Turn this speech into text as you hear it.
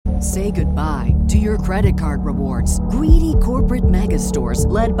Say goodbye to your credit card rewards. Greedy corporate mega stores,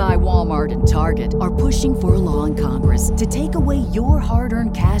 led by Walmart and Target, are pushing for a law in Congress to take away your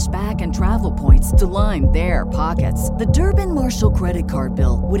hard-earned cash back and travel points to line their pockets. The Durbin-Marshall credit card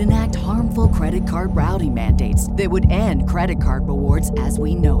bill would enact harmful credit card routing mandates that would end credit card rewards as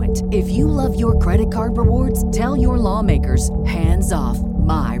we know it. If you love your credit card rewards, tell your lawmakers, hands off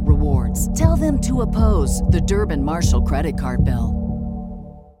my rewards. Tell them to oppose the Durbin-Marshall credit card bill.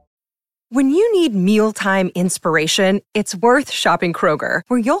 When you need mealtime inspiration, it's worth shopping Kroger,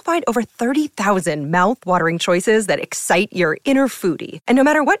 where you'll find over 30,000 mouth-watering choices that excite your inner foodie. And no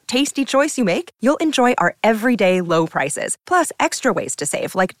matter what tasty choice you make, you'll enjoy our everyday low prices, plus extra ways to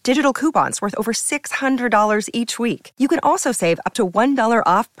save, like digital coupons worth over $600 each week. You can also save up to $1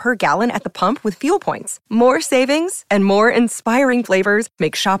 off per gallon at the pump with fuel points. More savings and more inspiring flavors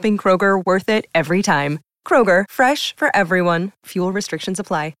make shopping Kroger worth it every time. Kroger, fresh for everyone. Fuel restrictions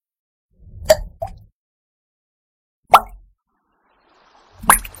apply.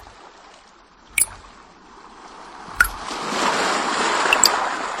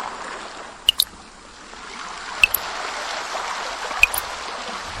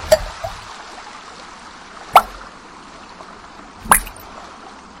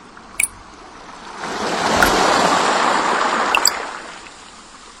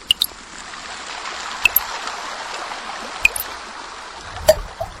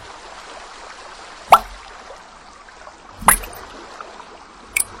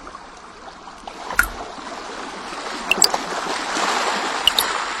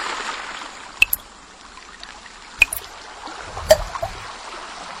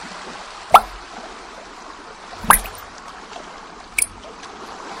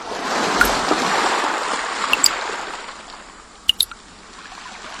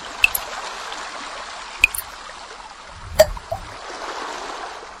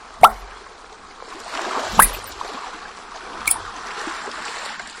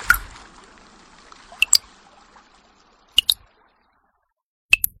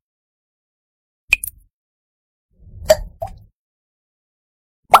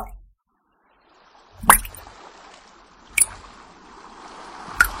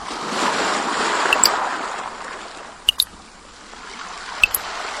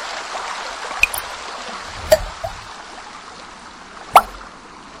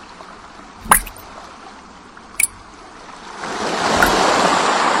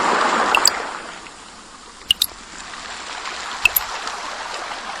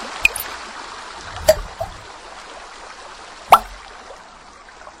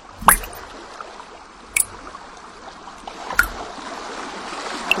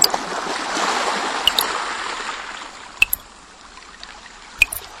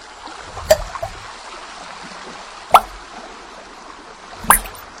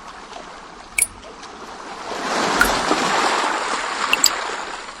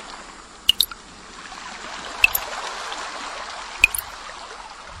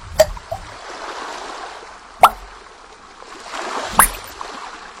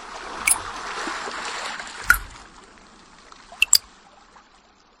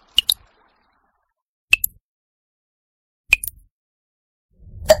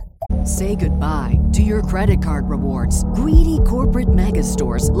 Say goodbye to your credit card rewards. Greedy corporate mega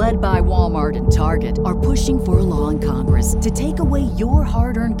stores, led by Walmart and Target, are pushing for a law in Congress to take away your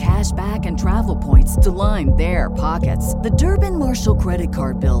hard-earned cash back and travel points to line their pockets. The Durbin-Marshall credit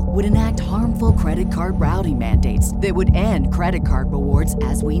card bill would enact harmful credit card routing mandates that would end credit card rewards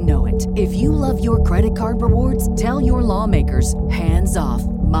as we know it. If you love your credit card rewards, tell your lawmakers, hands off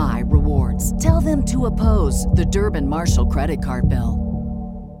my rewards. Tell them to oppose the Durbin-Marshall credit card bill.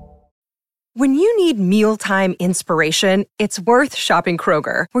 When you need mealtime inspiration, it's worth shopping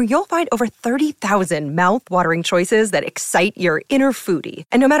Kroger, where you'll find over 30,000 mouth-watering choices that excite your inner foodie.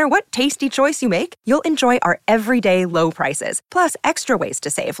 And no matter what tasty choice you make, you'll enjoy our everyday low prices, plus extra ways to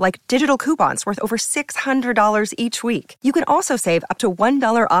save, like digital coupons worth over $600 each week. You can also save up to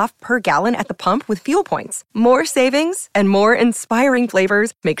 $1 off per gallon at the pump with fuel points. More savings and more inspiring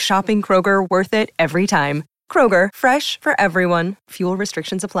flavors make shopping Kroger worth it every time. Kroger, fresh for everyone. Fuel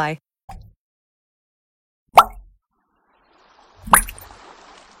restrictions apply.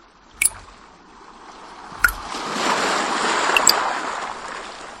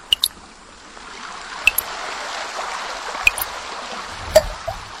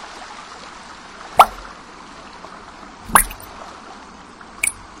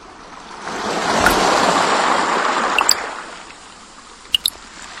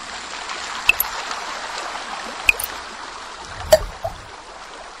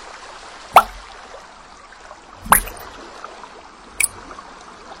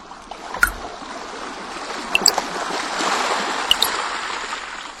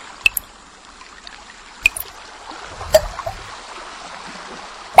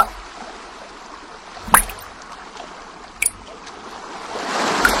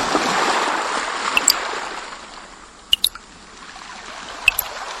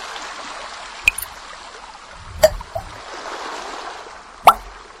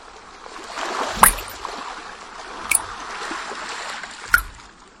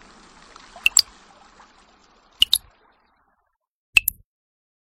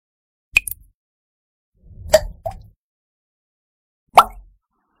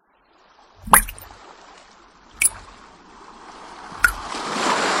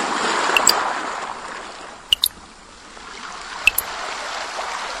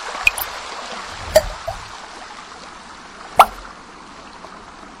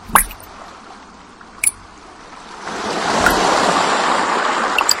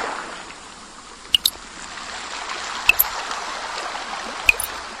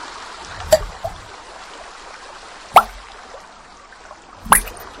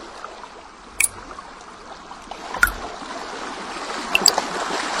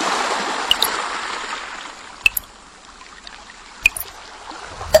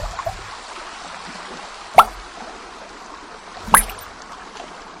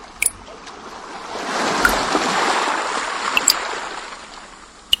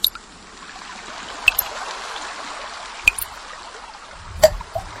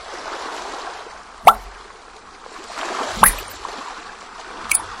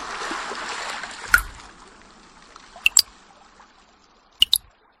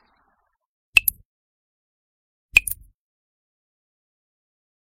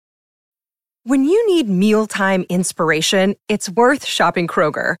 When you need mealtime inspiration, it's worth shopping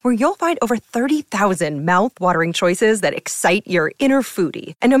Kroger, where you'll find over 30,000 mouth-watering choices that excite your inner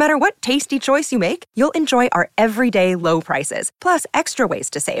foodie. And no matter what tasty choice you make, you'll enjoy our everyday low prices, plus extra ways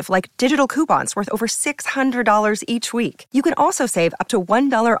to save, like digital coupons worth over $600 each week. You can also save up to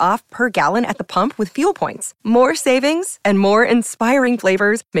 $1 off per gallon at the pump with fuel points. More savings and more inspiring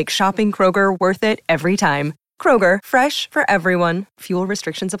flavors make shopping Kroger worth it every time. Kroger, fresh for everyone. Fuel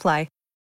restrictions apply.